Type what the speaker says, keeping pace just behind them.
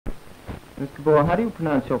Miss Gabor, how do you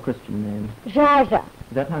pronounce your Christian name? Zsa Zsa.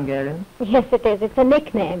 Is that Hungarian? Yes, it is. It's a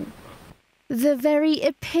nickname. The very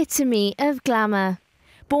epitome of glamour.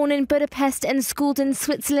 Born in Budapest and schooled in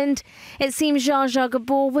Switzerland, it seems Zsa Zsa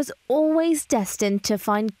Gabor was always destined to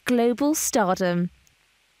find global stardom.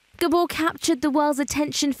 Gabor captured the world's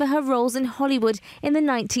attention for her roles in Hollywood in the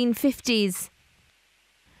 1950s.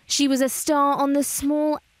 She was a star on the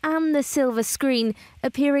small and the silver screen,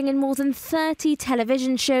 appearing in more than 30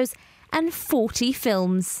 television shows and 40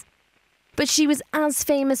 films. But she was as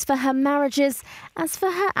famous for her marriages as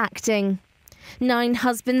for her acting. 9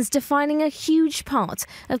 husbands defining a huge part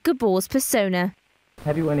of Gabor's persona.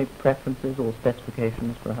 Have you any preferences or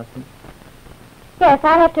specifications for a husband? Yes,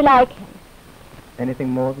 I have to like him. Anything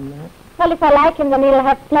more than that? Well, if I like him, then he'll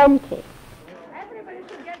have plenty. Everybody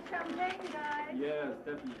should get champagne, guys. Yes,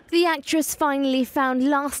 definitely. The actress finally found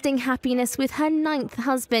lasting happiness with her 9th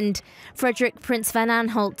husband, Frederick Prince van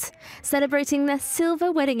Aanholt, celebrating their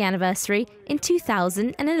silver wedding anniversary in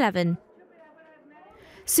 2011.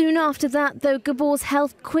 Soon after that, though, Gabor's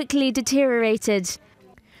health quickly deteriorated.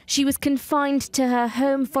 She was confined to her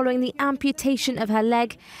home following the amputation of her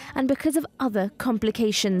leg and because of other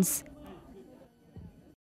complications.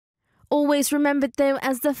 Always remembered, though,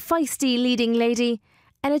 as the feisty leading lady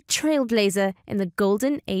and a trailblazer in the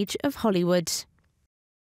golden age of Hollywood.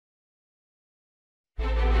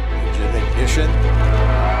 Ignition.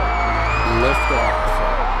 Lift off.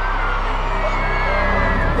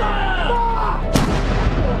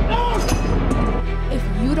 If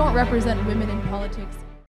you don't represent women in politics,